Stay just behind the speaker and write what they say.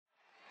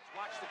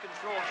Watch the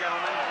control,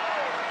 gentlemen.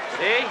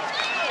 See?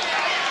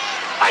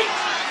 Fight!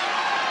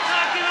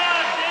 Knock it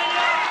out,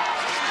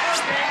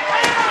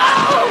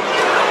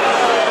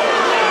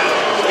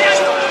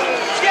 Daniel!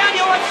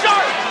 Daniel, I'm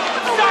sorry!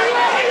 I'm sorry!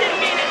 I didn't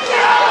mean it!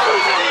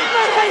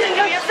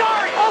 I'm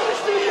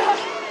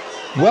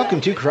sorry!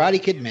 Welcome to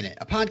Karate Kid Minute,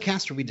 a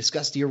podcast where we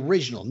discuss the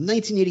original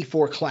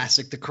 1984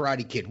 classic, The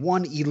Karate Kid,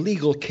 one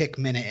illegal kick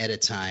minute at a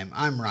time.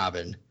 I'm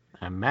Robin.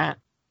 I'm Matt.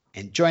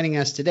 And joining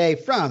us today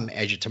from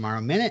Edge of Tomorrow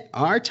Minute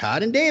are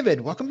Todd and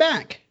David. Welcome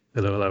back.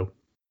 Hello, hello.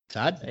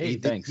 Todd, Hey,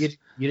 thanks. You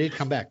did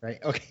come back, right?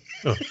 Okay.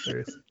 Oh,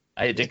 there is.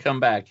 I did come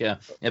back, yeah.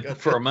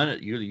 For a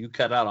minute, you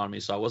cut out on me,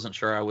 so I wasn't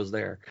sure I was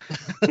there.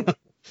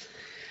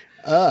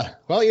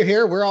 Well, you're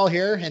here. We're all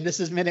here. And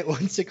this is minute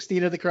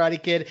 116 of The Karate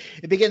Kid.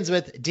 It begins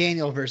with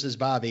Daniel versus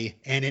Bobby,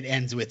 and it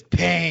ends with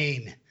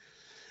pain.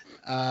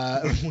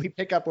 We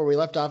pick up where we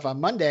left off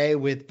on Monday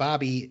with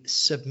Bobby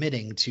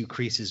submitting to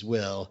Kreese's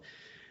will.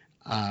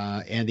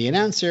 And the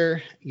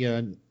announcer,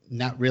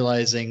 not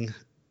realizing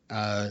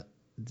the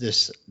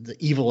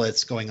evil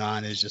that's going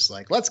on is just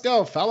like, let's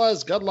go,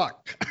 fellas. Good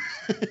luck.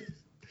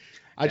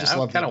 I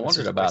love kind of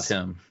wondered about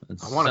him. I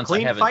want a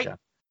clean fight.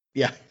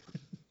 Yeah.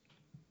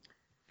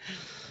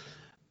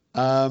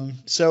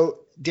 So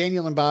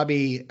Daniel and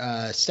Bobby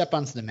step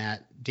onto the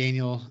mat.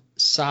 Daniel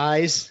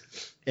sighs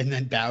and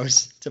then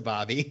bows to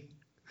Bobby.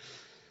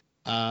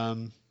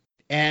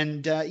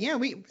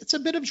 It's a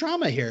bit of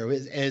drama here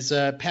as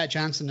Pat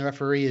Johnson, the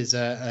referee, is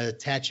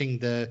attaching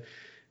the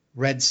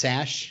red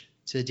sash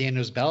to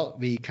Daniel's belt.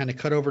 We kind of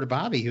cut over to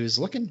Bobby, who's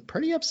looking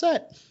pretty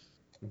upset.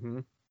 Mm-hmm.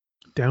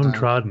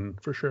 Downtrodden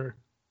for sure.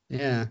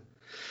 Yeah.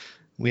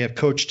 We have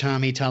Coach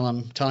Tommy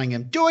telling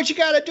him, do what you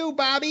got to do,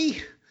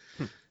 Bobby.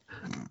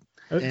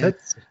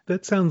 That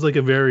sounds like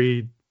a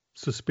very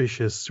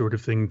suspicious sort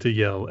of thing to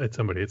yell at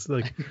somebody. It's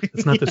like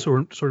it's not the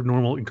sort of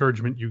normal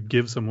encouragement you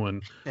give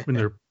someone when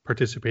they're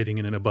participating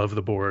in an above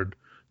the board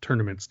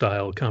tournament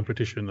style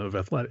competition of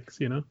athletics,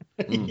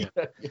 Mm.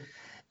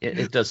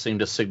 It does seem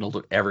to signal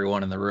to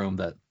everyone in the room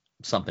that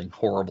something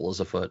horrible is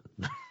afoot.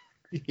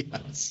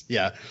 Yes.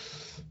 Yeah.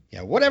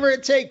 Whatever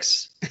it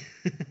takes.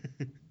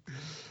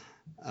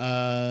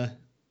 Bobby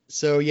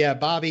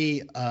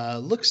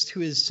looks to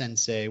his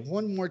sensei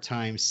one more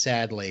time,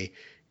 sadly,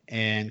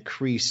 and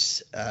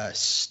Kreese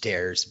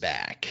stares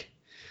back.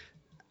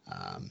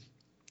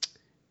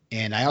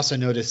 And I also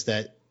noticed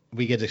that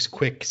we get this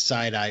quick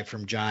side eye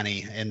from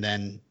Johnny, and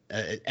then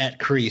at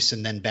Kreese,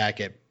 and then back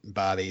at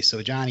Bobby.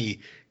 So Johnny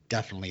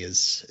definitely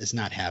is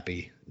not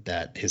happy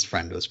that his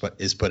friend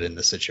is put in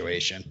the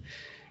situation,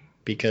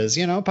 because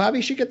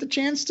Bobby should get the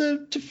chance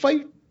to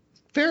fight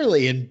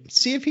fairly and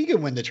see if he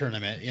can win the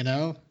tournament.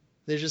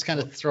 They're just kind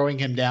of throwing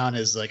him down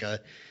as like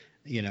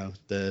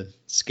the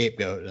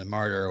scapegoat, a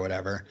martyr or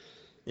whatever.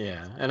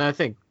 Yeah, and I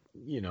think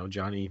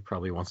Johnny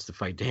probably wants to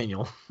fight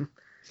Daniel.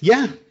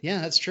 Yeah,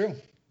 that's true.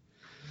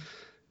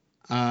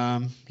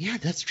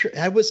 That's true.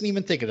 I wasn't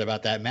even thinking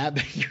about that, Matt,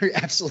 but you're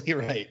absolutely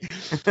right.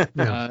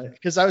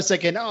 Because I was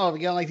thinking,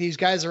 like these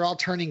guys are all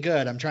turning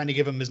good. I'm trying to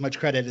give them as much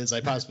credit as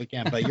I possibly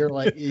can, but you're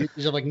like,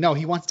 no,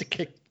 he wants to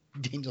kick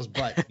Daniel's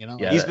butt.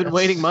 Yeah, he's been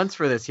waiting months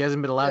for this. He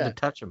hasn't been allowed to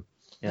touch him.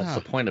 Yeah, it's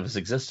the point of his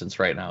existence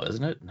right now,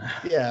 isn't it?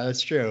 Yeah,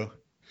 that's true.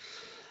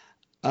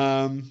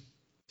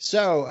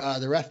 So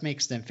the ref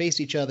makes them face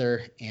each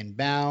other and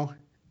bow,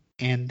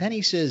 and then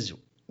he says,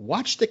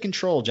 "Watch the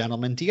control,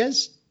 gentlemen."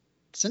 Does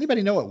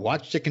anybody know what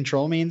 "watch the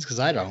control" means? Because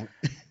I don't.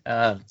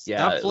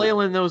 Stop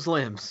flailing those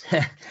limbs.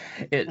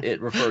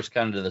 It refers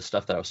kind of to the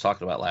stuff that I was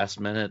talking about last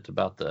minute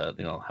about the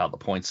how the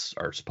points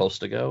are supposed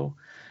to go.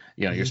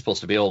 You're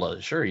supposed to be able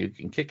to, sure, you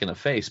can kick in the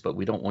face, but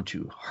we don't want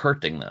you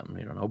hurting them.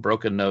 No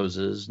broken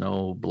noses,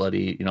 no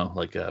bloody,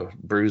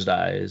 bruised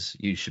eyes.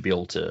 You should be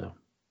able to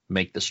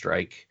make the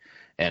strike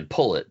and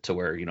pull it to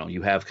where,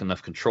 you have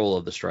enough control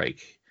of the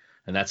strike.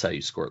 And that's how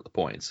you score the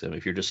points. And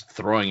if you're just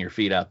throwing your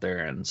feet out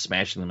there and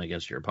smashing them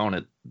against your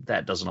opponent,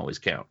 that doesn't always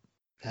count.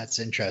 That's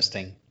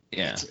interesting.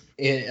 Yeah.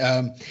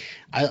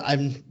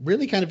 I'm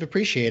really kind of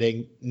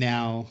appreciating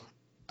now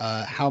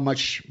how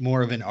much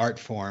more of an art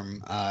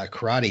form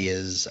karate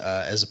is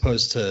as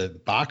opposed to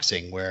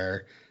boxing,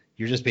 where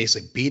you're just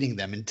basically beating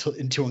them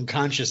into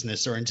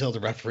unconsciousness or until the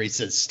referee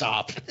says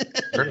stop.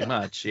 Pretty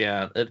much,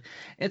 yeah.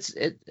 It's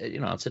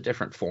a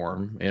different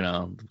form,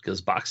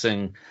 because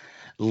boxing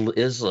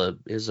is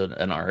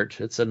an art.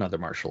 It's another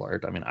martial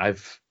art. I mean,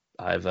 I've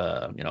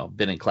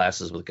been in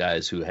classes with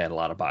guys who had a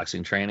lot of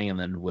boxing training, and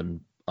then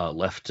when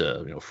left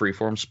to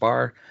freeform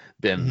spar,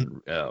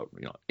 been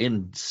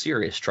in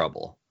serious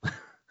trouble.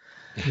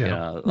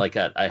 Yeah.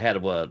 I had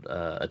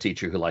a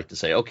teacher who liked to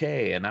say,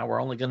 okay, and now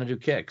we're only going to do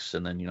kicks.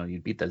 And then, you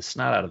beat the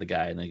snot out of the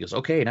guy, and then he goes,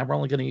 okay, now we're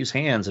only going to use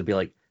hands, and be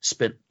like,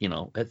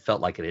 it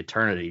felt like an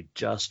eternity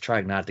just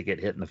trying not to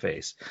get hit in the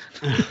face.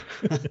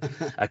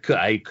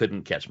 I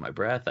couldn't catch my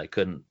breath. I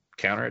couldn't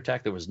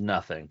counterattack. There was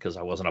nothing because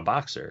I wasn't a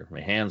boxer. My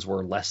hands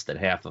were less than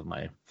half of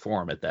my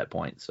form at that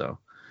point. So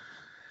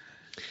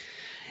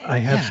I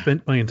have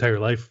spent my entire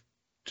life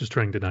just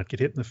trying to not get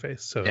hit in the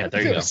face. So yeah,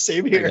 there you go.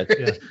 Same here.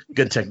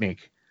 Good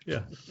technique.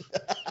 Yeah.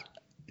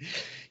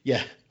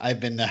 Yeah, I've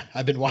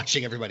been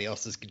watching everybody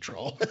else's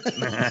control.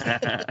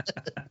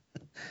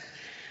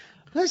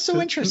 That's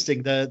so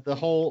interesting.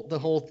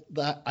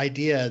 The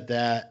idea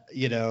that,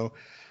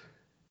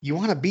 you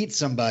want to beat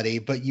somebody,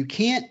 but you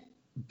can't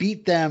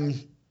beat them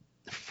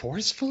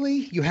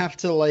forcefully. You have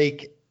to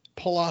like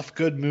pull off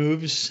good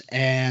moves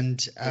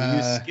and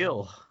Use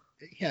skill.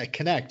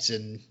 connect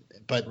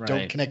but don't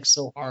Right. connect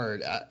so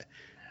hard. Well,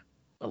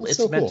 That's it's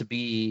so meant cool. to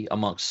be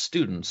amongst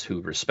students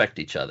who respect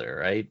each other,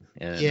 right?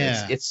 And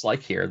Yeah. it's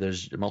like here.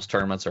 There's most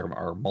tournaments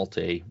are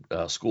multi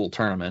school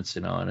tournaments,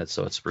 and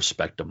it's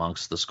respect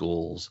amongst the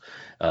schools.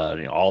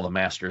 All the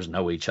masters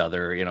know each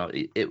other.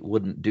 It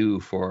wouldn't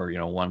do for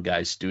one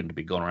guy's student to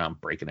be going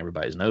around breaking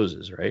everybody's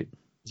noses, right?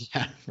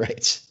 Yeah,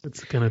 right. It's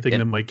the kind of thing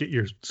And- that might get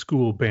your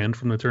school banned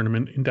from the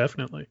tournament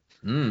indefinitely.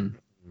 Mm.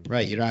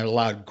 Right. You're not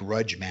allowed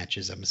grudge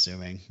matches, I'm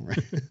assuming.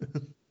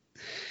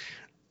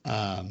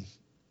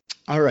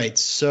 All right.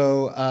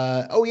 So,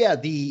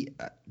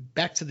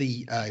 back to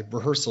the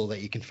rehearsal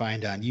that you can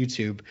find on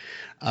YouTube.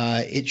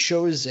 It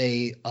shows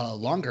a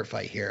longer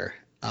fight here.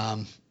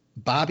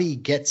 Bobby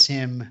gets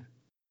Daniel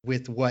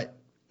with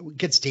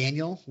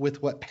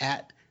what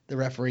Pat, the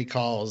referee,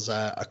 calls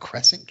a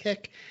crescent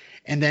kick.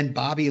 And then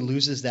Bobby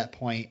loses that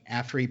point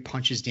after he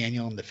punches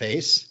Daniel in the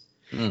face.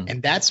 Mm.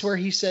 And that's where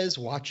he says,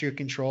 "Watch your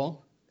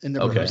control," in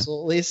the Okay.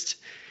 rehearsal, at least.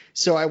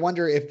 So I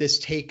wonder if this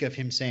take of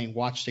him saying,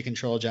 "Watch the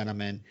control,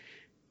 gentlemen,"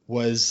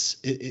 is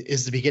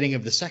the beginning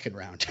of the second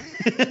round.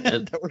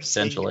 That we're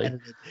seeing Essentially.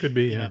 edited. Could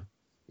be, yeah.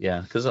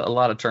 Yeah, because a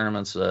lot of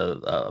tournaments,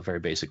 a very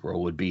basic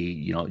rule would be,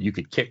 you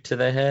could kick to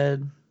the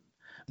head,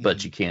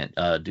 but you can't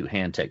do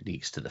hand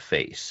techniques to the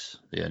face.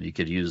 Yeah, you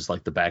could use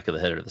like the back of the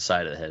head or the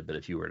side of the head, but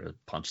if you were to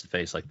punch the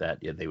face like that,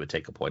 yeah, they would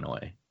take a point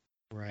away.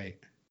 Right.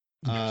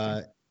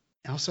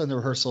 Also in the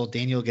rehearsal,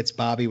 Daniel gets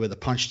Bobby with a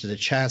punch to the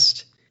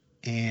chest.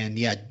 And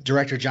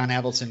director John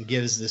Avildsen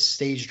gives the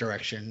stage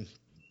direction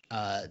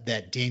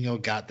that Daniel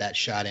got that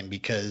shot in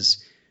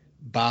because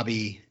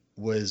Bobby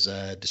was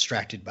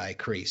distracted by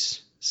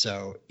Kreese.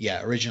 So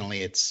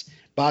originally it's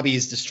Bobby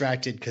is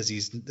distracted because he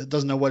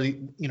doesn't know what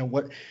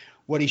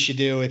he should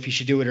do, if he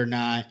should do it or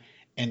not.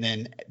 And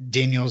then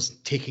Daniel's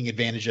taking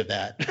advantage of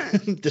that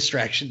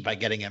distraction by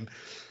getting him.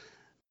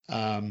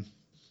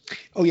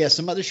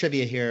 Some other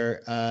trivia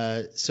here.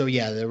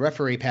 The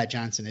referee, Pat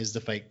Johnson, is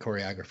the fight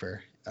choreographer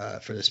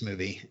for this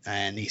movie.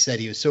 And he said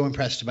he was so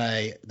impressed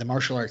by the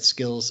martial arts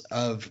skills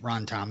of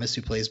Ron Thomas,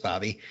 who plays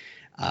Bobby,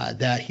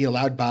 that he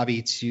allowed Ron,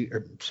 to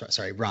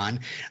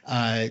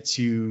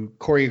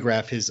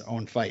choreograph his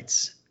own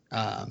fights.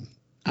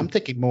 I'm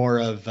thinking more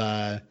of,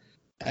 I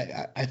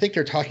think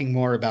they're talking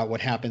more about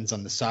what happens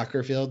on the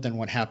soccer field than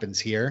what happens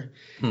here,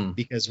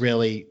 because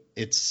really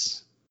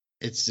it's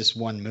just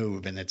one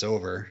move and it's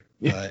over.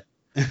 Yeah.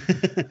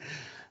 But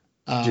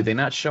Did they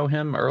not show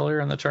him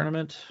earlier in the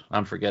tournament?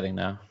 I'm forgetting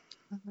now.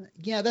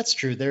 yeah, that's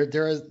true. There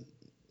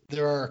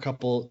are a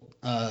couple.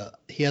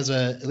 He has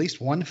at least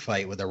one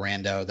fight with a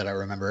rando that I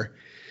remember.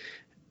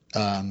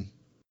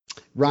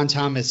 Ron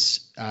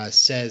Thomas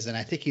says, and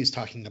I think he was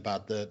talking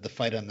about the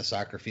fight on the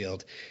soccer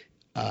field.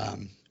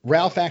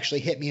 Ralph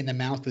actually hit me in the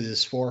mouth with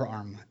his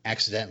forearm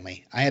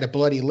accidentally. I had a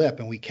bloody lip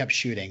and we kept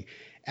shooting.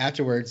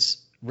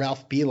 Afterwards,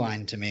 Ralph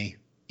beelined to me.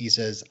 He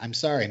says, "I'm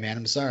sorry, man.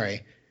 I'm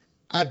sorry.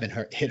 I've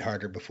been hit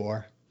harder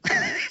before."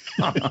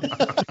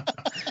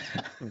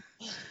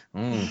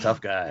 Tough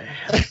guy.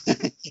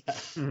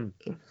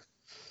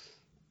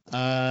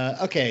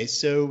 Okay,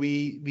 so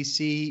we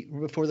see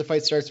before the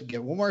fight starts, we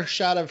get one more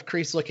shot of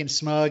Kreese looking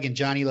smug and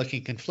Johnny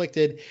looking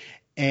conflicted,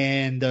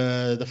 and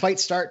the fight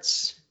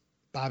starts.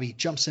 Bobby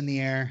jumps in the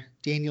air.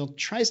 Daniel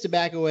tries to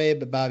back away,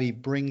 but Bobby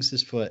brings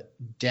his foot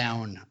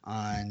down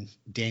on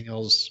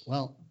Daniel's.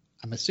 Well,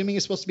 I'm assuming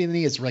it's supposed to be the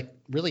knee. It's like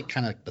really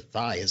kind of the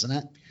thigh, isn't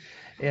it?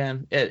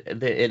 And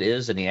it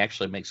is, and he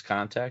actually makes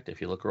contact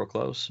if you look real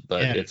close.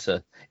 But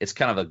it's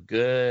kind of a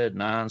good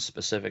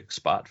non-specific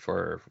spot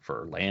for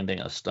landing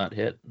a stunt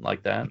hit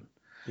like that.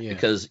 Yeah.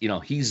 Because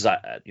he's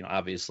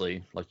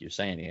obviously, like you're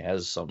saying, he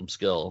has some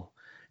skill,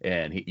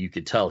 and you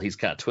could tell he's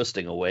kind of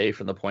twisting away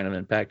from the point of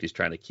impact. He's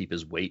trying to keep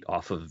his weight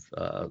off of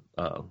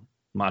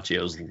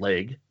Macchio's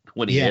leg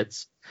when he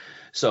hits.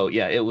 So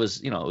it was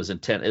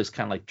intent. It was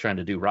kind of like trying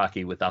to do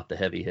Rocky without the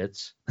heavy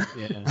hits.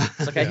 Yeah.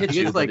 It's like I hit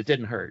you, but it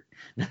didn't hurt.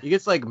 He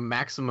gets like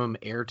maximum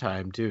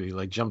airtime too. He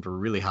like jumped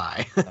really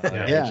high.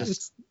 Yeah.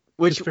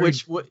 Which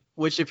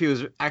if he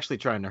was actually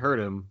trying to hurt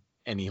him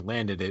and he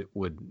landed it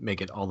would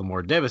make it all the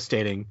more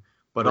devastating.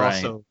 But Right.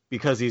 also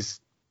because he's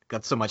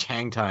got so much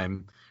hang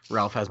time,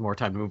 Ralph has more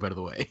time to move out of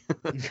the way.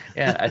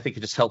 Yeah, I think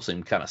it just helps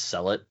him kind of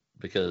sell it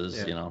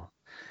because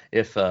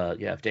if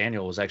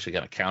Daniel was actually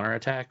going to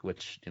counterattack,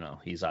 which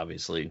he's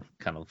obviously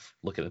kind of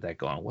looking at that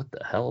going, what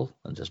the hell,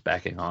 and just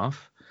backing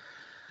off,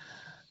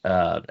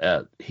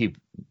 he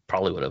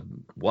probably would have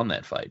won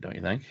that fight, don't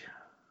you think?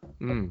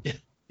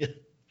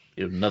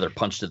 Another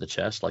punch to the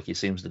chest like he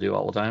seems to do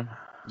all the time.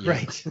 Yeah.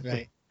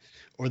 Right.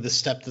 Or the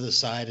step to the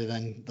side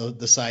and then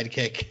the side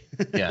kick.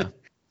 Yeah.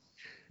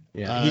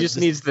 Yeah, he just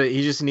needs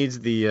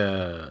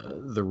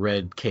the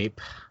red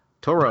cape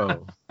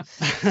Toro.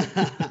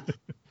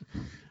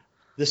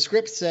 The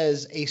script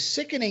says, a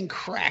sickening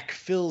crack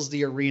fills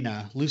the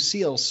arena.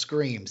 Lucille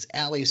screams.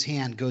 Allie's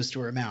hand goes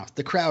to her mouth.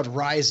 The crowd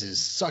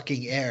rises,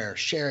 sucking air,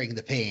 sharing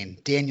the pain.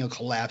 Daniel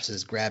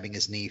collapses, grabbing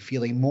his knee,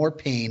 feeling more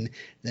pain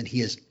than he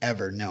has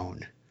ever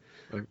known.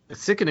 A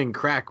sickening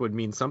crack would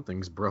mean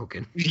something's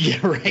broken.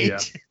 Yeah,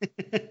 right.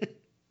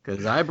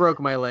 Because I broke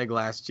my leg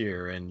last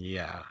year, and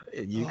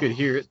you could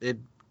hear it. It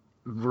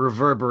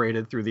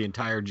reverberated through the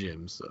entire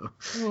gym. So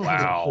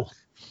Wow.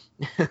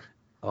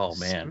 Oh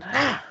man.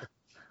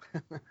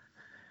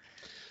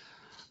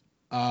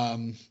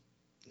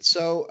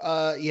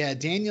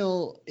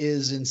 Daniel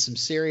is in some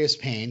serious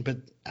pain, but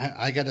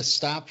I got to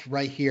stop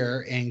right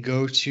here and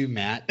go to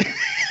Matt.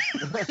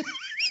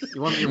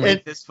 You want me to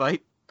rate this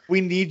fight?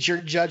 We need your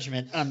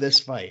judgment on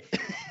this fight.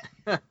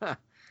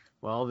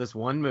 Well, this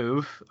one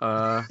move,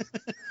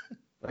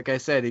 like I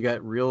said, he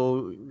got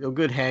real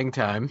good hang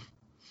time.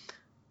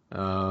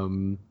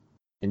 So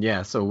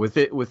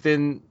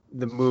within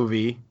the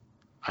movie,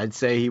 I'd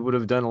say he would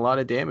have done a lot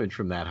of damage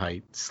from that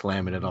height,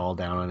 slamming it all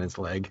down on his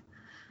leg.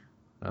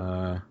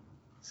 It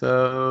was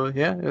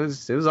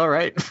all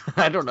right.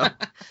 I don't know.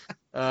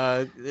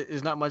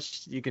 There's not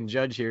much you can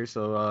judge here,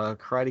 so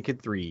Karate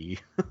Kid 3.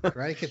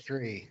 Karate Kid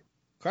 3.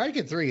 Karate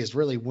Kid 3 is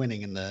really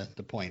winning in the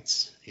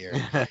points here.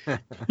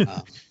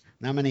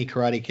 Not many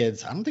Karate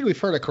Kids. I don't think we've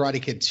heard of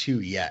Karate Kid 2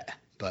 yet,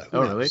 but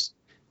who knows? Really?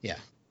 Yeah.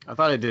 I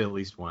thought I did at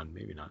least one,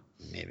 maybe not.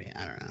 Maybe.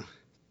 I don't know.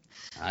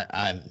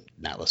 I'm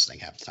not listening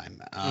half the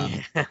time.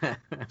 I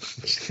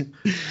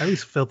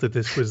always felt that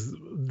this was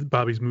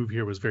Bobby's move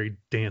here was very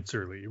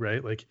dancerly,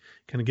 right? Like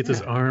kind of gets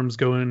his arms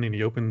going and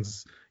he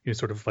opens,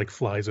 sort of like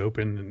flies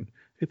open, and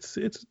it's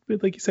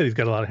like you said, he's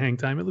got a lot of hang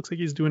time. It looks like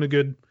he's doing a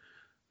good,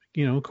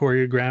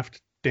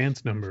 choreographed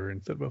dance number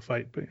instead of a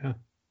fight. But yeah.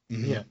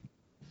 Mm-hmm. Yeah.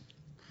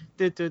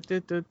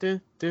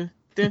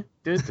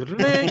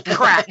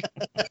 Crack.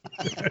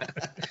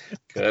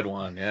 Good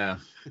one, yeah.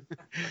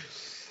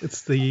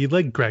 It's the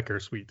leg cracker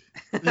suite.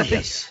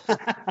 Yes.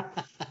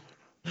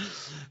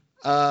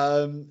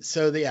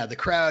 The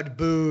crowd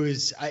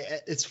boos.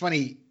 It's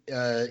funny.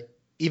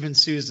 Even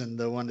Susan,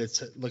 the one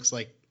that looks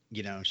like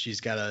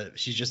she's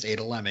just ate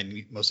a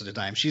lemon most of the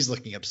time, she's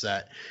looking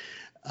upset.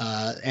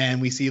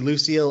 And we see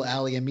Lucille,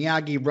 Allie, and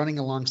Miyagi running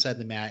alongside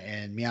the mat,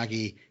 and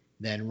Miyagi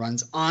then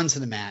runs onto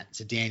the mat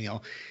to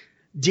Daniel.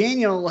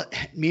 Daniel,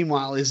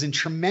 meanwhile, is in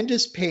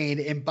tremendous pain,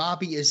 and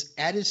Bobby is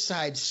at his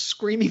side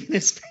screaming in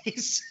his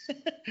face,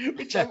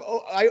 which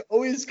I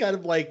always kind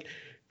of like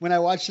when I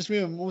watch this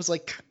movie. I'm always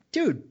like,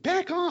 dude,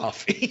 back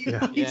off.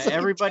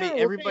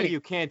 Everybody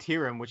who can't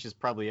hear him, which is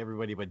probably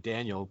everybody but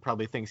Daniel,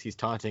 probably thinks he's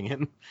taunting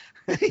him.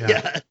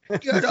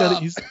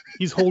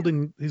 He's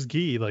holding his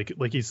gi like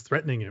he's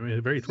threatening him in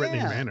a very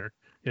threatening manner.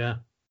 Yeah.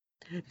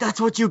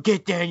 That's what you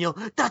get, Daniel.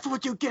 That's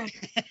what you get.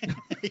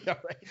 Yeah,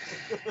 right.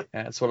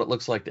 That's what it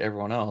looks like to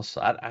everyone else.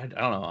 I don't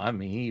know. I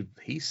mean,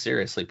 he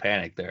seriously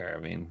panicked there. I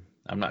mean,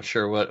 I'm not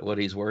sure what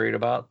he's worried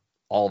about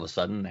all of a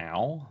sudden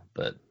now,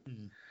 but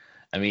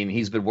I mean,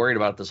 he's been worried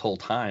about it this whole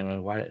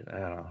time. Why? I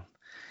don't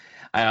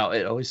know.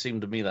 It always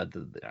seemed to me that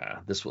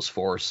this was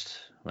forced.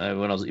 When I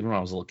was a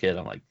little kid,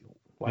 I'm like,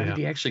 why did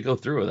he actually go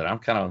through with it? I'm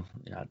kind of.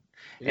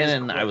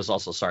 And then I was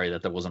also sorry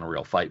that there wasn't a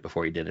real fight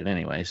before he did it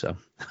anyway. So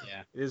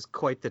yeah, it is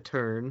quite the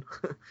turn.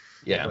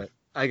 Yeah, but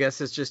I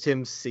guess it's just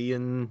him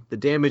seeing the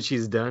damage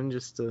he's done,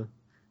 just to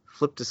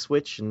flip the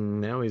switch, and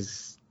now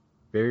he's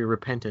very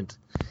repentant.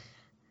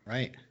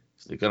 Right.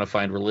 Is he gonna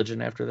find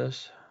religion after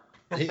this?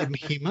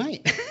 He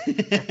might.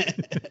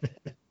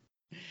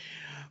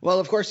 Well,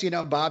 of course,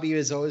 Bobby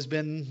has always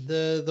been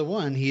the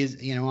one. He's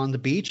on the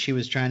beach. He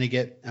was trying to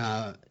get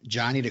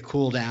Johnny to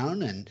cool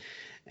down,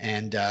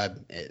 and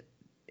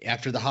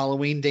after the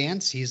Halloween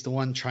dance, he's the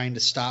one trying to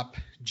stop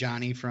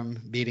Johnny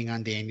from beating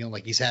on Daniel.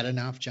 Like, he's had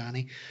enough,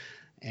 Johnny.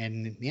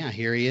 And yeah,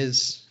 here he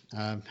is,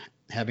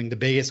 having the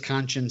biggest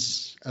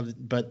conscience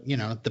but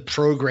the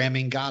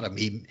programming got him.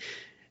 He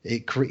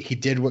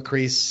did what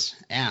Kreese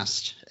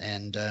asked,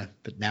 and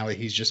but now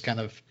he's just kind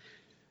of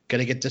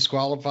gonna get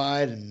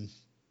disqualified, and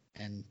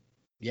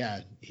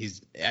yeah,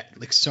 he's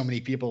like, so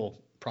many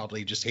people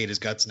probably just hate his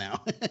guts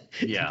now.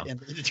 Yeah. In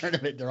the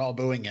tournament, they're all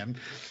booing him.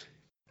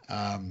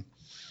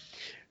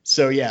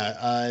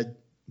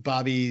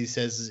 Bobby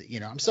says,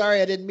 I'm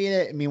sorry, I didn't mean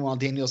it. And meanwhile,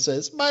 Daniel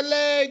says, my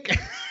leg,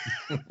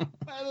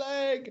 my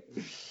leg.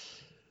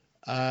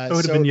 I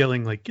would have been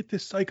yelling like, get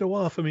this psycho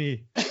off of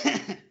me. I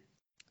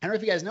don't know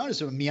if you guys noticed,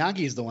 but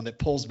Miyagi is the one that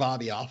pulls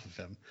Bobby off of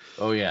him.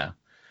 Oh yeah.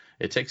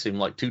 It takes him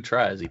like 2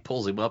 tries. He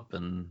pulls him up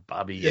and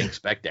Bobby yanks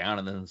back down,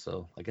 and then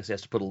so I guess he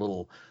has to put a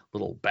little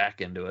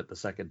back into it the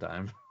second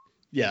time.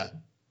 Yeah.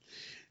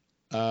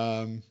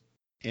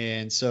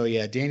 And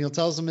so Daniel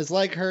tells him his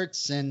leg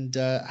hurts, and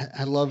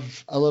I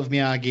love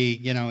Miyagi.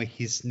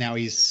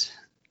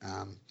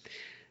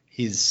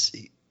 He's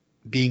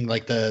being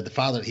like the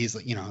father. He's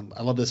like,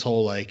 I love this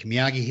whole like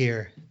Miyagi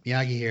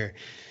here.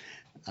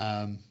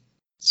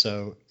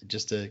 So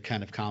just to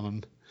kind of calm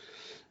him.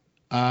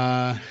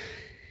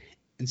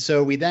 And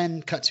so we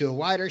then cut to a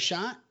wider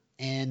shot,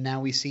 and now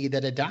we see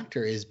that a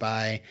doctor is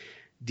by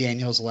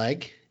Daniel's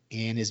leg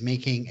and is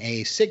making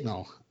a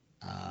signal.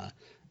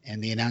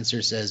 And the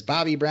announcer says,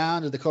 Bobby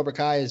Brown of the Cobra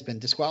Kai has been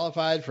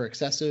disqualified for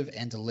excessive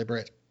and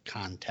deliberate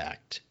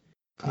contact.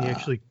 He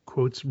actually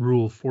quotes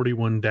Rule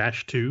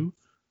 41-2,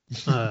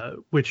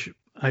 which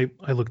I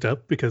looked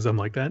up because I'm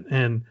like that.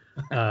 And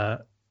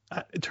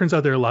it turns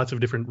out there are lots of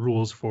different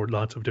rules for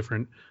lots of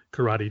different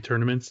karate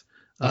tournaments.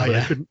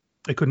 Yeah.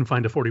 I couldn't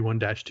find a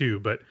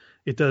 41-2, but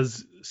it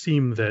does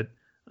seem that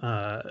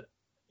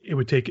it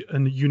would take a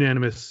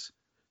unanimous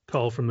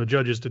call from the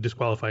judges to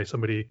disqualify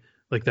somebody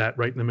like that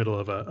right in the middle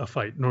of a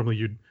fight. Normally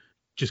you'd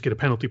just get a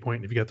penalty point,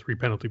 and if you got 3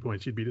 penalty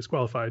points, you'd be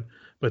disqualified.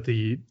 But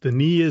the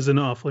knee is an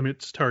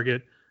off-limits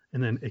target,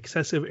 and then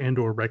excessive and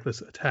or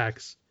reckless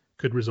attacks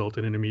could result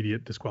in an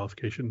immediate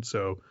disqualification.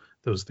 So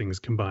those things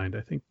combined,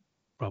 I think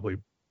probably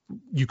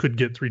you could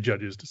get 3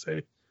 judges to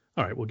say,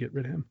 all right, we'll get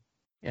rid of him.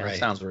 Yeah, Right. It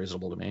sounds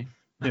reasonable to me.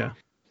 Yeah.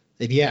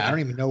 And yeah, I don't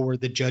even know where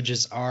the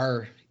judges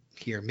are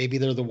here. Maybe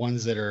they're the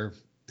ones that are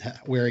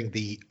wearing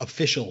the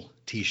official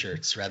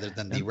T-shirts rather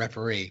than the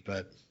referee.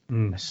 But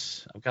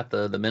Yes, I've got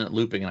the minute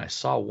looping, and I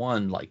saw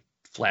one like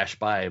flash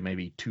by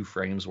maybe 2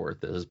 frames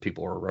worth as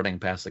people were running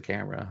past the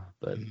camera.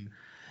 But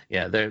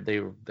yeah,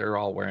 they're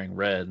all wearing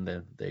red,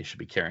 and they should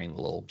be carrying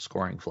the little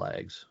scoring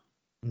flags.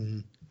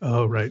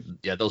 Oh, right.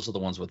 Yeah, those are the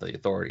ones with the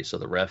authority. So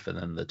the ref and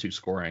then the 2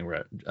 scoring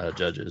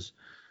judges.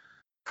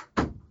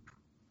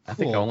 I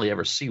think I Cool. only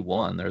ever see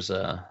one. There's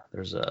the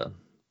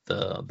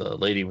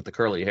lady with the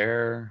curly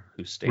hair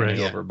who's standing Right.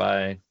 over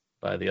by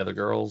the other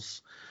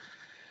girls,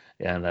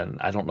 and then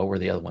I don't know where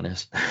the other one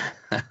is.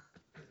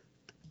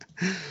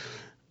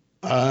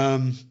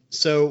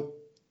 So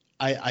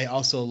I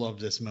also love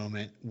this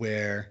moment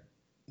where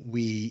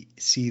we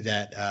see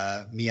that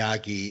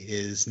Miyagi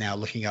is now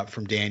looking up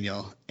from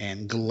Daniel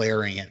and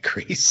glaring at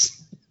Kreese.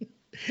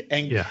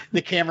 And Yeah.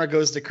 the camera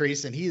goes to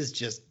Kreese, and he is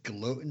just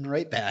gloating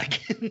right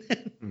back.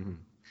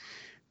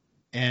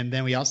 And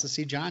then we also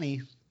see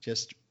Johnny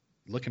just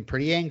looking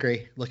pretty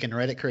angry, looking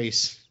right at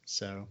Kreese.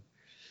 So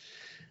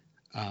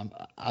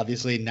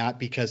obviously not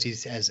because he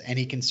has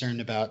any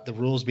concern about the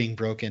rules being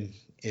broken.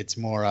 It's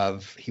more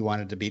of he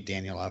wanted to beat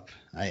Daniel up.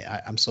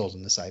 I'm sold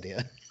on this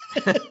idea.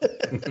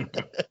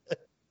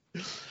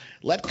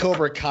 Let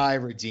Cobra Kai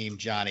redeem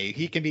Johnny.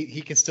 He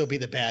can still be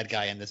the bad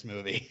guy in this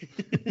movie.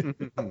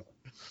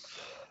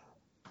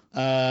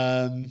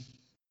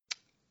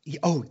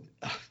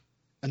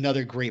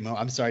 Another great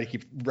moment. I'm sorry to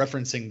keep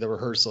referencing the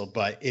rehearsal,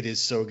 but it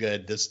is so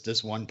good.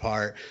 This one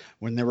part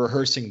when they're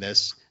rehearsing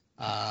this,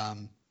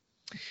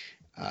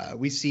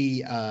 we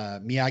see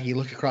Miyagi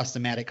look across the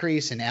mat at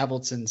Kreese, and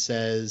Avildsen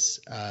says,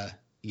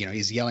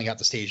 he's yelling out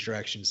the stage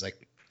directions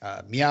like,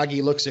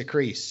 Miyagi looks at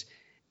Kreese,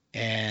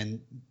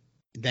 and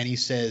then he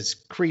says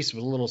Kreese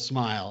with a little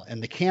smile,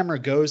 and the camera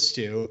goes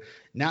to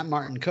not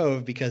Martin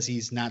Kove because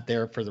he's not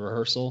there for the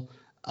rehearsal,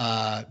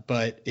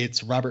 but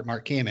it's Robert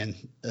Mark Kamen,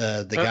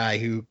 the guy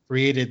who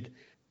created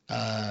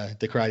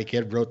The Karate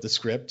Kid, wrote the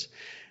script,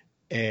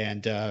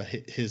 and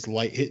his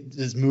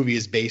movie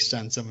is based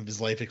on some of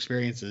his life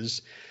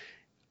experiences.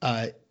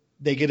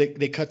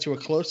 They cut to a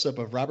close up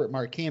of Robert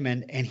Mark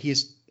Kamen, and he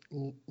is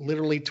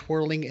literally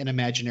twirling an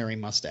imaginary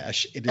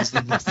mustache. It is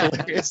the most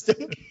hilarious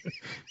thing.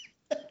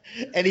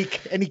 And he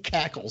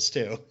cackles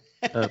too.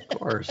 Of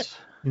course.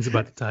 He's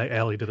about to tie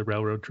Allie to the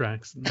railroad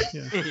tracks. And,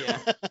 yeah.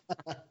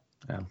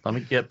 Yeah, let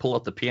me pull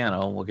up the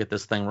piano, and we'll get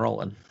this thing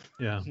rolling.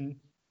 Yeah.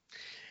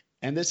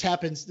 And this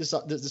happens.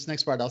 This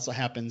next part also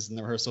happens in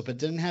the rehearsal, but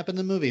didn't happen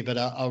in the movie. But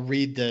I'll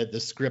read the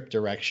script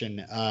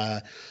direction.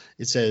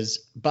 It says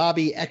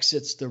Bobby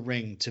exits the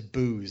ring to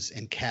boos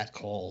and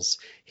catcalls.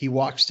 He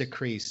walks to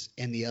Kreese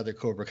and the other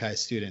Cobra Kai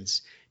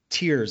students,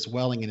 tears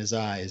welling in his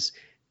eyes,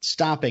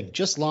 stopping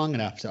just long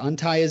enough to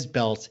untie his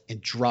belt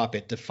and drop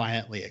it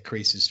defiantly at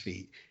Kreese's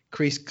feet.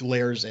 Kreese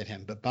glares at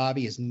him, but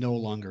Bobby is no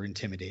longer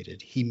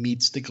intimidated. He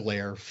meets the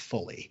glare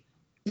fully.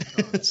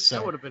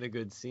 That would have been a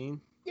good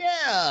scene.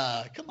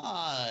 Yeah, come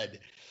on.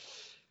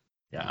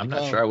 Yeah, I'm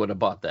not sure I would have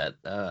bought that.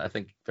 I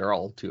think they're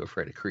all too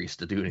afraid of Kreese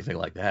to do anything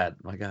like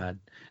that. My God.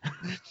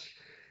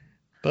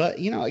 But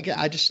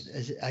again,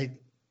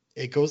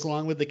 it goes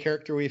along with the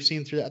character we've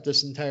seen throughout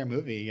this entire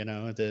movie. He's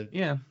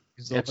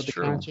the one with the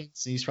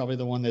conscience. He's probably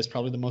the one that's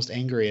probably the most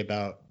angry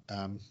about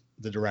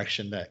the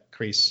direction that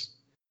Kreese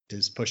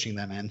is pushing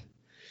them in.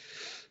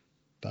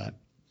 But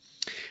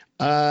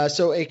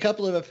so a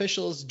couple of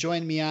officials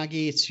join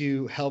Miyagi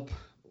to help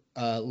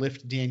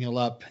lift Daniel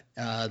up.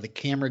 The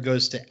camera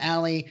goes to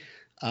Allie,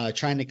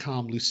 trying to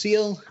calm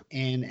Lucille,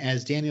 and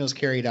as Daniel's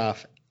carried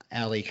off,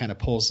 Allie kind of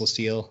pulls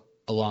Lucille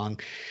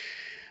along,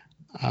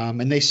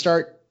 and they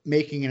start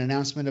making an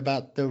announcement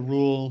about the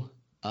rule,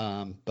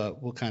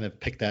 but we'll kind of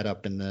pick that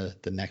up in the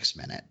next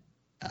minute.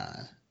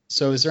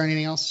 So is there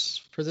anything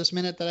else for this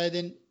minute that I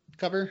didn't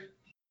cover?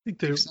 I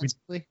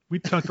think we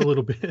talked a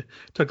little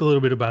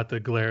bit about the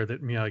glare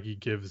that Miyagi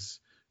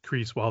gives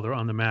Kreese while they're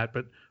on the mat,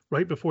 but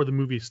right before the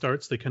movie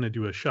starts, they kind of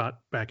do a shot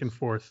back and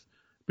forth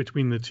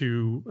between the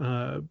two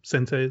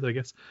senseis, I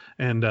guess.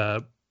 And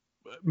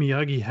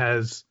Miyagi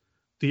has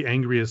the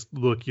angriest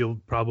look you'll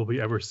probably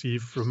ever see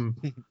from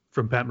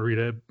Pat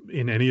Morita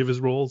in any of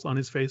his roles on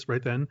his face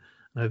right then.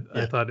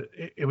 I thought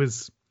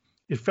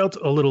it felt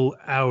a little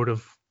out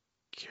of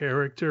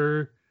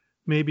character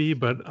maybe,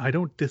 but I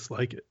don't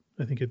dislike it.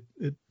 I think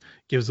it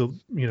gives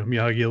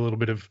Miyagi a little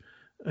bit of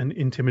an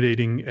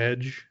intimidating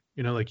edge,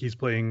 like he's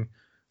playing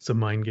some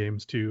mind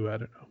games too. I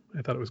don't know.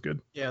 I thought it was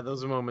good. Yeah,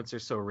 those moments are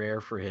so rare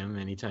for him.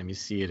 Anytime you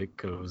see it, it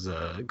goes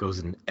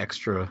an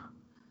extra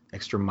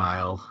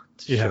mile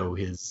to show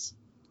his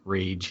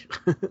rage.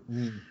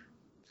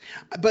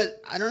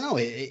 But I don't know.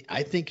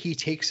 I think he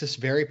takes this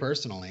very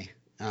personally.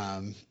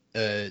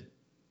 The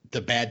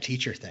bad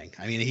teacher thing.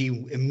 I mean, he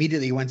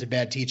immediately went to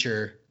bad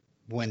teacher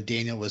when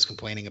Daniel was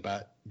complaining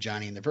about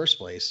Johnny in the first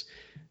place.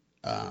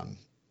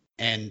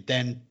 And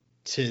then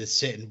to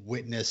sit and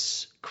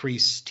witness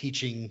Kreese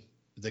teaching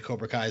the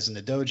Cobra Kais in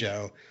the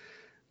dojo,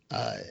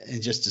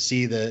 and just to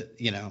see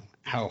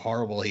how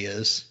horrible he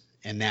is.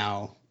 And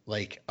now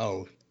like,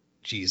 oh,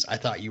 geez, I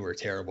thought you were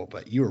terrible,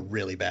 but you were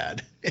really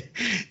bad.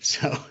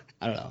 So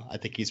I don't know. I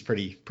think he's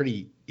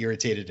pretty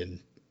irritated and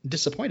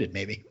disappointed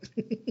maybe.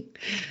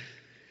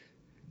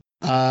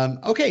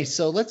 Okay,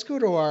 so let's go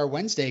to our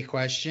Wednesday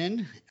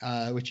question,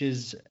 which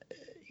is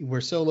we're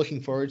so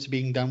looking forward to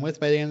being done with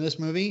by the end of this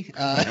movie.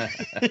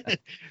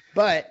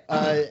 But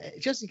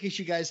just in case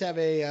you guys have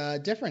a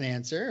different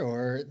answer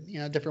or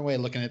a different way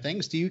of looking at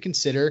things, do you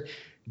consider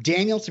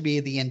Daniel to be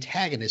the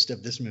antagonist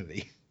of this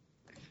movie?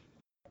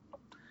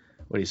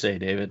 What do you say,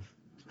 David?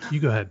 You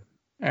go ahead.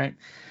 All right.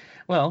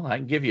 Well, I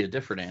can give you a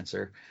different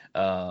answer.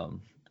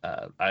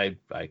 I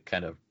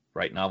kind of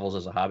write novels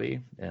as a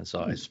hobby, and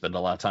so I spend a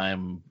lot of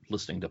time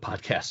listening to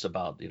podcasts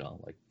about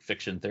like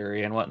fiction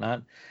theory and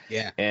whatnot.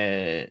 Yeah.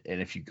 And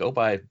if you go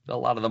by a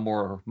lot of the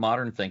more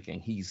modern thinking,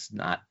 he's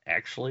not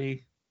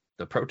actually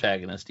the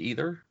protagonist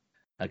either,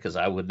 because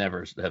I would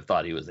never have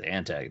thought he was the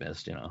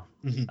antagonist.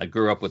 Mm-hmm. I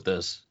grew up with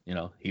this.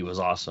 He was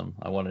awesome.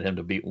 I wanted him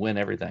to win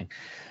everything,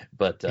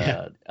 but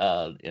and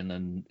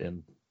then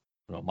in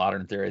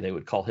modern theory they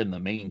would call him the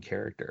main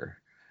character,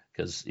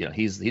 because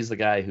he's the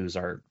guy who's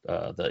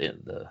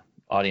the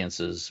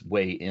audience's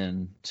way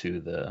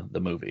into the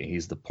movie.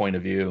 He's the point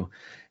of view.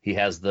 He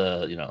has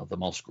the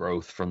most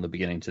growth from the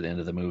beginning to the end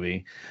of the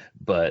movie.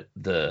 But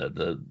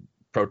the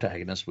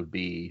protagonist would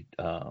be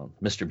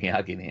Mr.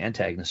 Miyagi, and the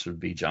antagonist would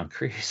be John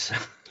Kreese.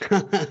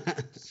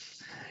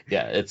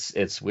 Yeah,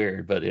 it's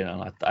weird, but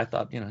I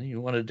thought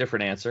you want a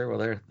different answer.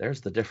 Well,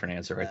 there's the different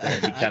answer right there.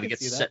 He kind of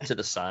gets set to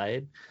the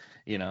side.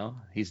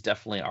 He's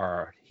definitely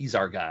he's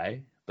our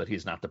guy, but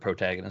he's not the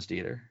protagonist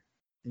either.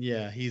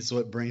 Yeah, he's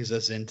what brings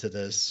us into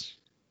this.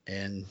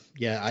 And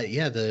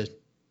the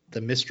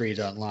mystery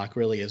to unlock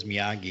really is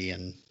Miyagi,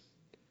 and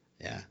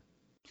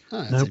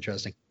that's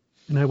interesting.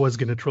 And I was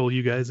going to troll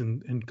you guys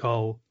and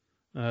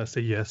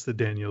say yes that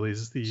Daniel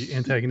is the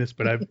antagonist,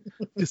 but I've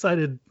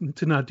decided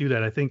to not do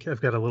that. I think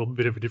I've got a little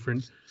bit of a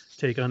different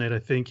take on it. I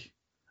think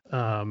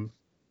on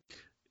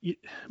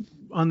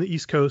the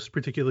East Coast,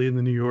 particularly in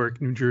the New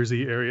York, New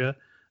Jersey area,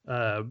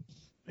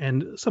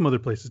 and some other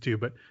places too,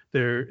 but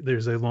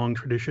there's a long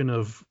tradition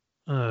of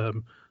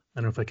I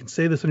don't know if I can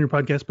say this on your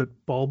podcast, but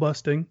ball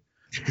busting.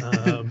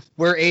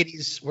 We're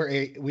 80s.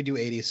 We do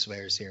 80s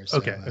swears here. So,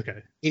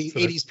 okay.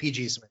 80s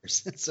PG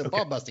swears. So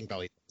ball busting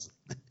probably.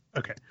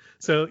 Okay.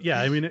 So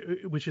yeah, I mean,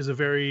 which is a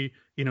very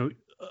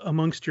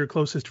amongst your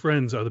closest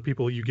friends are the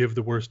people you give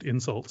the worst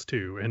insults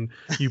to, and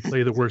you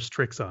play the worst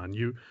tricks on.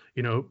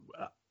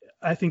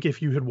 I think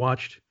if you had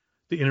watched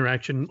the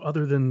interaction,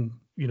 other than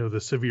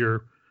the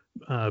severe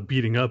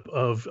beating up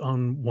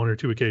on one or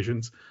two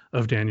occasions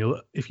of Daniel,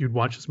 if you'd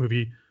watch this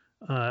movie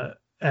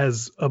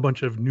as a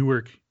bunch of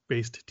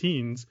Newark-based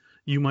teens,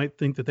 you might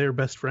think that they're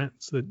best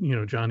friends. That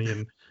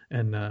Johnny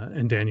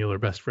and Daniel are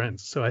best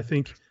friends. So I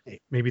think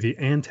maybe the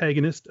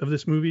antagonist of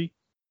this movie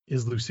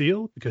is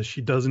Lucille, because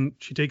she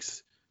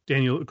takes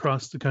Daniel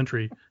across the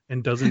country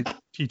and doesn't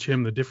teach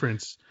him the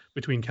difference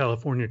between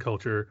California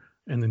culture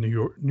and the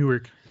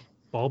Newark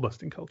ball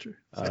busting culture.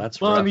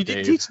 That's Mom, rough, you did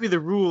Dave. teach me the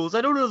rules.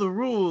 I don't know the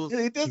rules.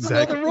 He doesn't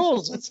know the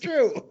rules. That's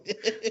true.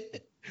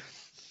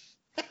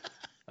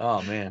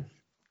 Oh man.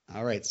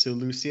 All right, so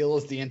Lucille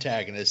is the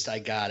antagonist. I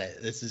got it.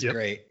 This is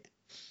great.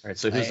 All right,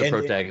 so who's the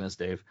protagonist,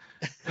 Dave?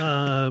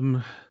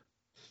 I'll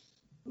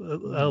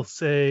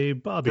say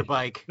Bobby. The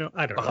bike. No,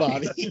 I don't know.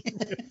 Bobby.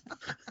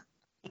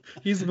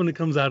 He's the one that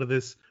comes out of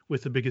this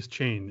with the biggest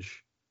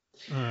change.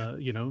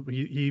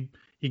 He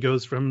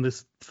goes from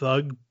this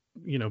thug,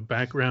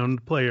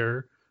 background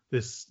player,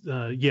 this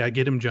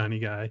get him Johnny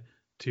guy,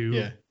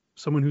 to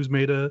someone who's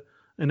made an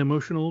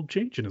emotional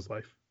change in his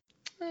life.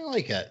 I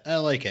like it.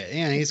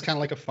 Yeah, he's kind of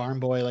like a farm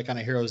boy, like on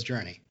a hero's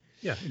journey.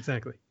 Yeah,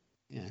 exactly.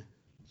 Yeah.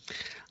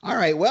 All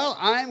right. Well,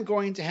 I'm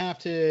going to have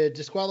to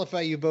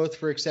disqualify you both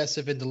for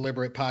excessive and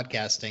deliberate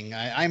podcasting.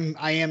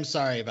 I am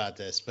sorry about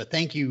this, but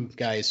thank you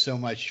guys so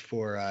much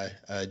for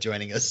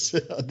joining us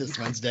on this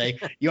Wednesday.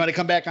 You want to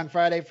come back on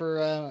Friday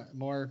for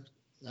more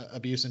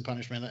abuse and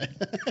punishment?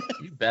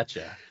 You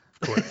betcha.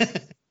 Of course.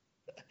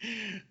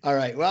 All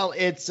right. Well,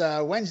 it's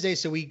Wednesday,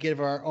 so we give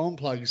our own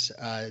plugs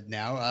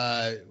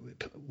now.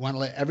 Want to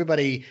let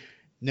everybody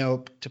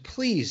know to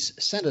please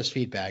send us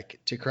feedback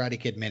to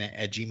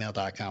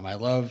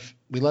karatekidminute@gmail.com.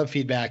 We love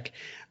feedback.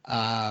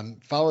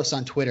 Follow us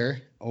on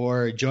Twitter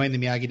or join the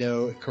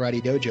Miyagi-Do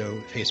Karate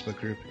Dojo Facebook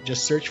group.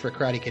 Just search for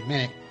Karate Kid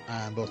Minute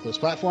on both those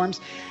platforms.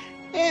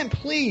 And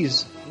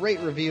please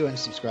rate, review, and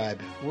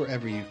subscribe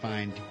wherever you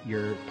find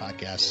your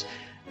podcasts.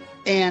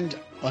 And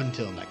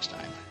until next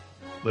time.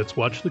 Let's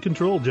watch the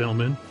control,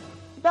 gentlemen.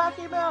 Knock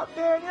him out,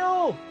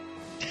 Daniel!